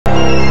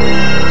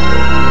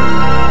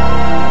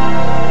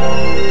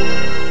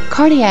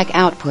Cardiac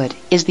output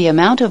is the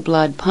amount of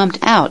blood pumped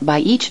out by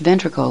each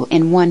ventricle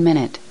in 1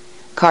 minute.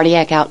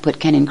 Cardiac output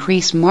can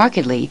increase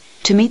markedly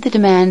to meet the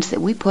demands that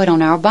we put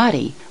on our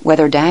body,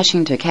 whether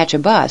dashing to catch a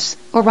bus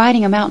or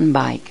riding a mountain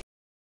bike.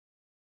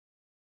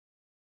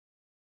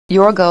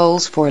 Your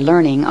goals for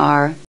learning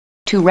are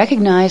to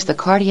recognize the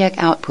cardiac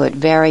output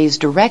varies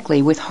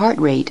directly with heart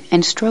rate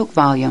and stroke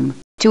volume,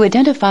 to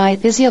identify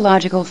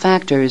physiological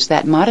factors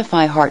that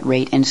modify heart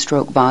rate and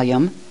stroke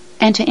volume,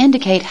 and to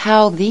indicate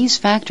how these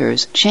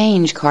factors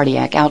change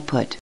cardiac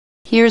output.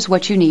 Here's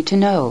what you need to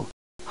know: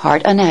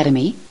 heart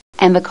anatomy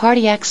and the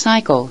cardiac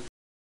cycle.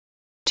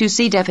 To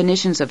see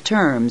definitions of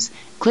terms,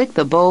 click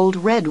the bold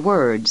red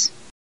words.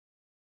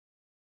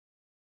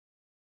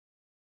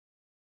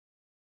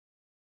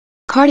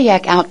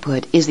 Cardiac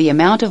output is the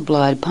amount of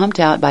blood pumped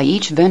out by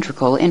each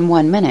ventricle in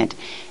 1 minute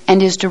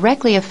and is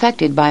directly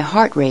affected by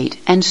heart rate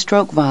and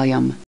stroke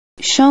volume.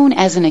 Shown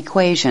as an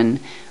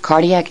equation,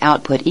 cardiac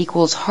output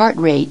equals heart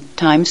rate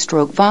times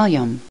stroke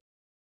volume.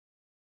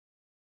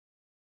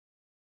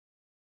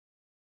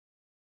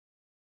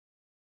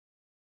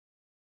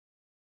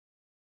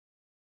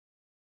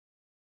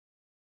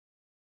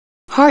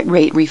 Heart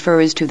rate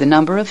refers to the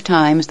number of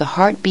times the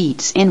heart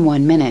beats in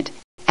 1 minute,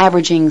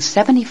 averaging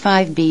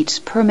 75 beats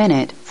per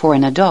minute for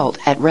an adult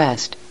at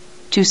rest.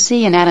 To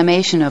see an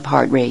animation of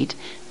heart rate,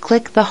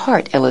 click the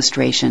heart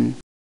illustration.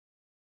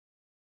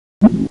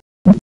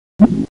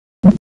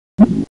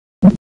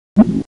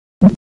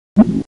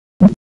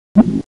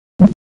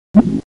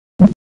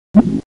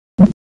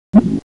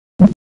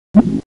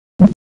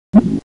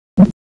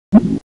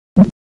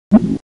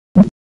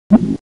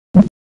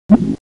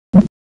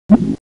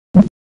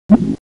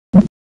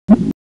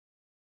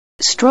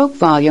 Stroke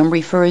volume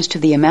refers to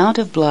the amount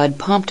of blood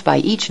pumped by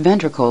each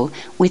ventricle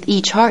with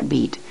each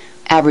heartbeat,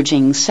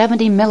 averaging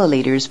 70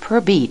 milliliters per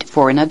beat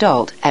for an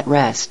adult at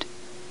rest.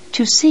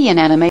 To see an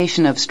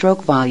animation of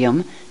stroke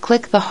volume,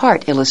 click the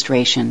heart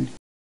illustration.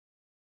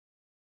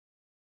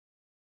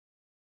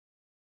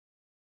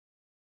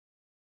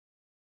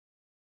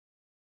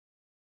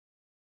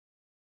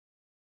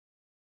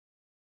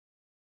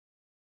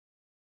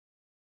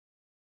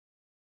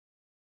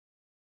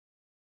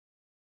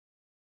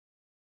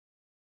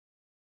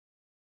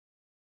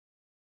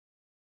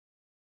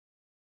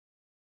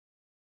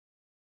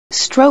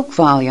 Stroke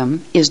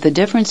volume is the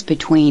difference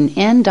between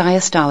end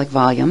diastolic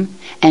volume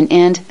and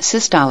end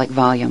systolic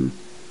volume.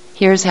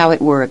 Here's how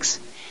it works.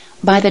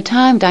 By the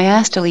time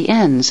diastole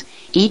ends,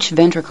 each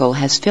ventricle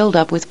has filled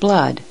up with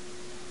blood.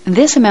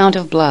 This amount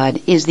of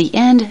blood is the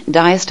end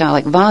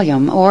diastolic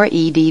volume, or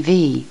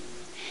EDV.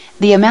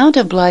 The amount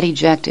of blood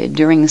ejected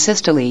during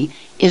systole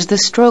is the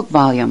stroke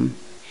volume.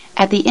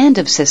 At the end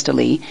of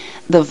systole,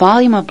 the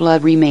volume of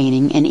blood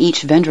remaining in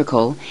each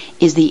ventricle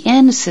is the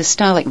end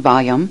systolic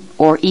volume,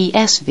 or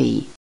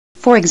ESV.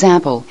 For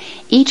example,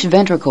 each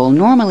ventricle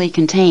normally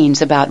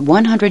contains about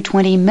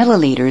 120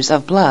 milliliters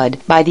of blood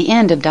by the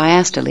end of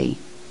diastole.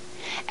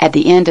 At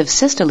the end of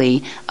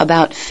systole,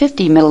 about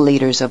 50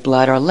 milliliters of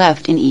blood are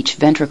left in each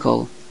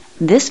ventricle.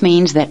 This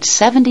means that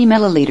 70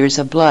 milliliters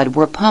of blood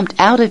were pumped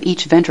out of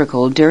each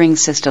ventricle during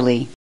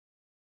systole.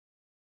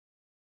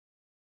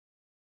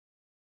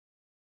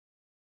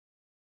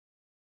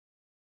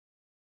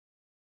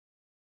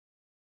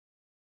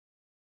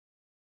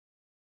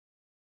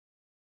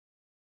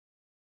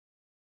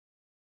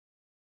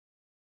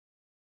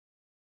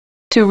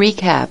 To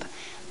recap,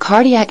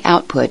 cardiac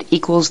output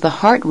equals the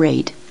heart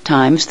rate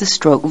times the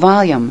stroke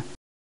volume.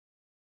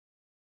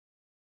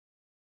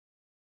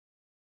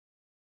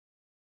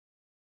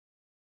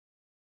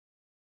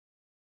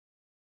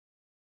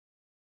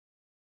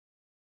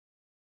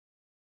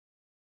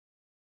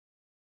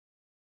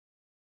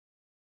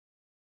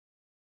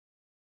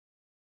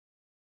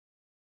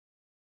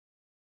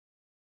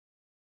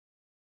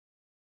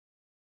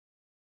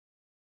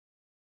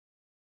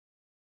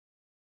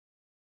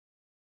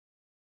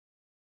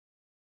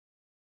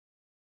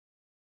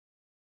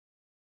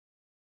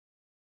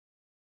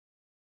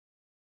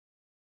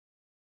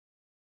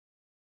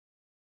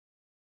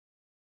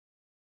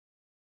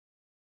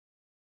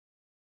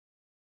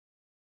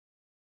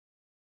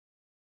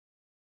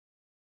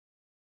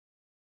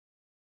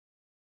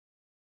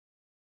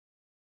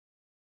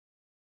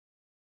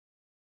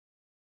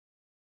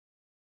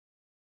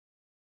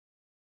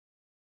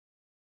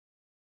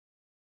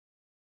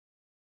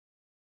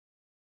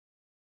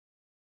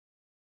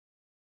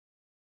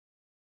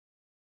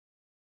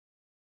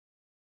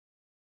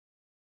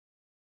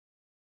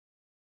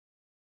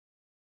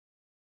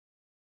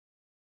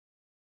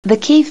 The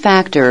key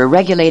factor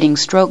regulating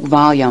stroke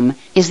volume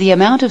is the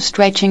amount of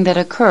stretching that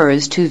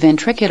occurs to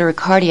ventricular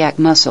cardiac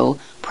muscle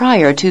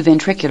prior to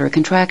ventricular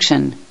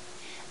contraction.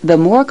 The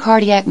more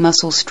cardiac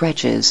muscle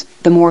stretches,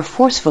 the more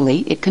forcefully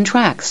it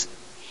contracts.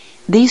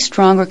 These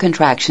stronger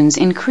contractions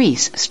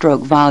increase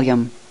stroke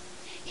volume.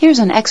 Here's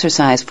an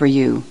exercise for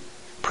you.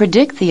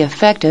 Predict the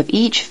effect of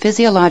each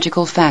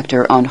physiological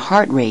factor on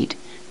heart rate,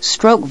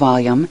 stroke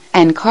volume,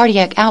 and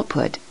cardiac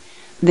output.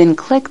 Then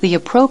click the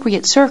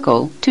appropriate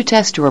circle to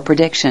test your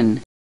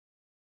prediction.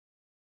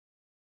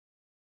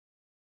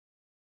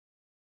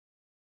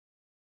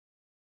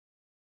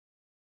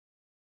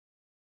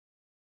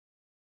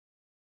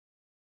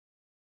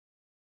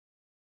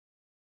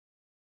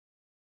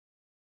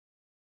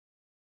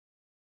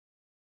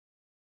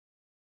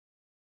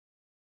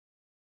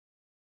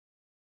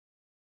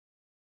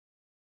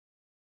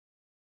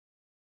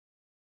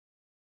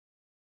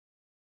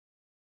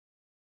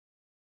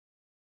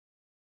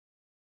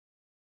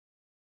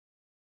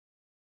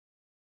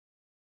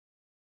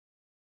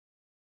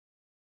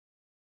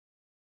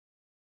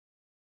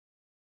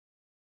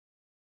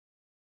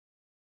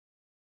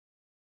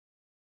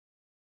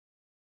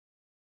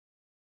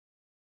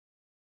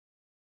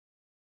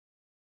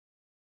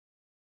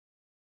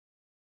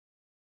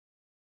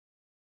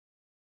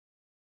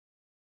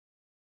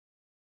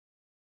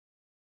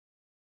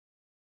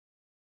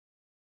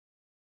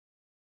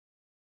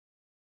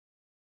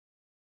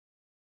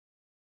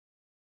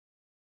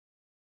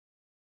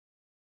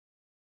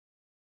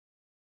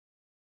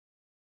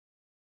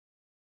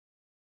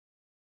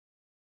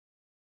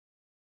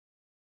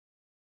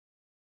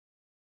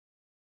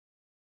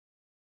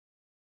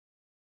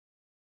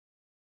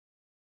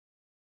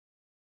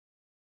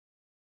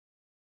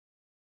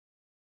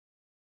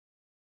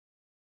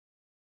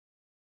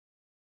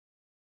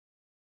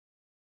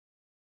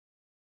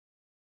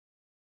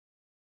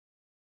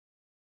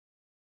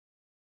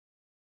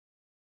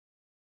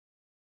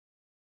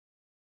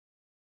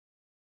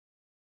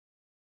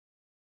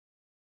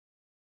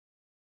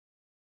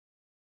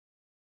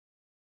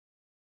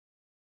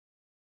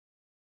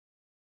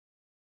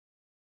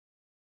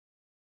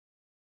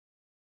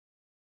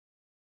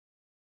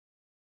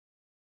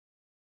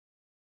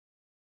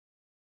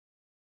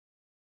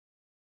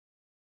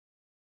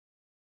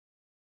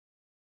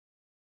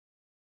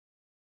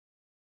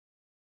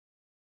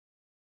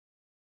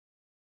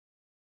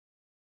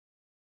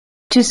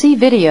 To see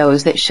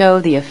videos that show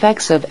the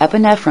effects of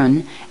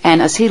epinephrine and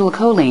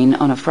acetylcholine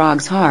on a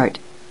frog's heart,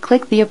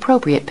 click the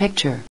appropriate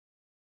picture.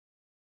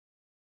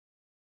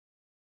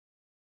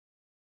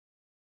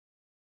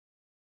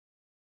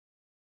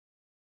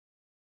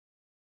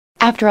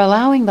 After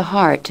allowing the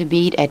heart to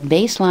beat at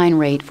baseline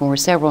rate for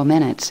several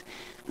minutes,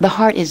 the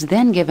heart is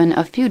then given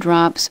a few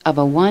drops of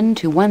a 1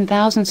 to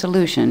 1,000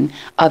 solution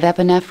of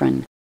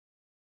epinephrine.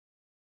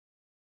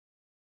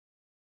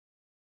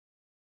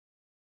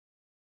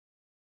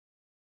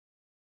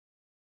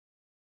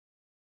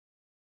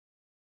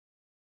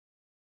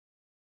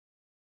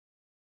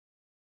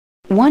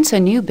 Once a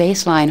new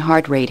baseline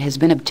heart rate has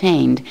been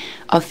obtained,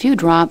 a few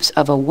drops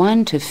of a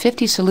 1 to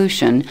 50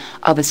 solution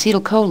of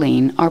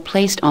acetylcholine are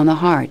placed on the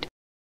heart.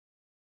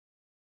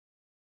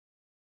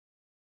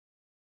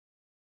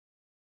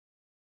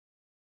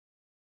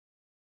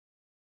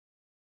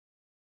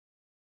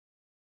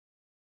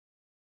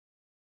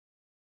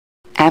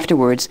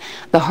 Afterwards,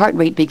 the heart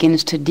rate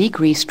begins to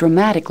decrease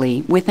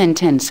dramatically within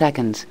 10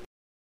 seconds.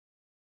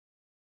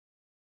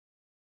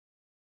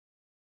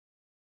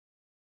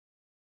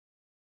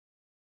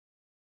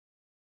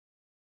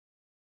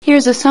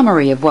 Here's a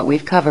summary of what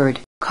we've covered.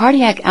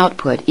 Cardiac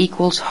output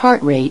equals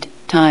heart rate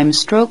times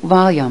stroke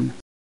volume.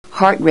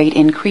 Heart rate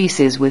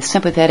increases with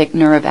sympathetic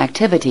nerve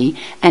activity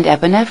and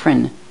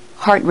epinephrine.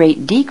 Heart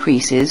rate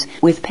decreases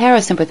with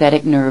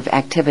parasympathetic nerve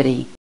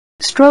activity.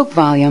 Stroke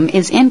volume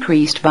is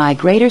increased by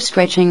greater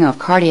stretching of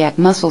cardiac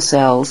muscle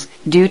cells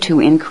due to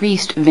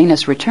increased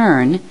venous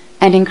return,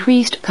 and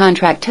increased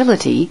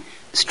contractility.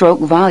 Stroke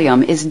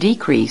volume is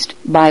decreased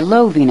by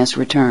low venous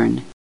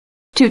return.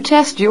 To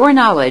test your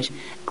knowledge,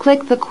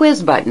 click the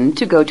quiz button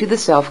to go to the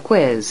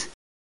self-quiz.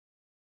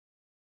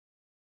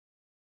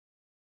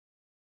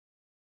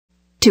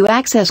 To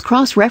access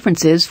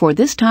cross-references for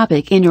this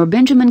topic in your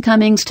Benjamin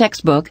Cummings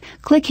textbook,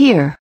 click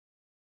here.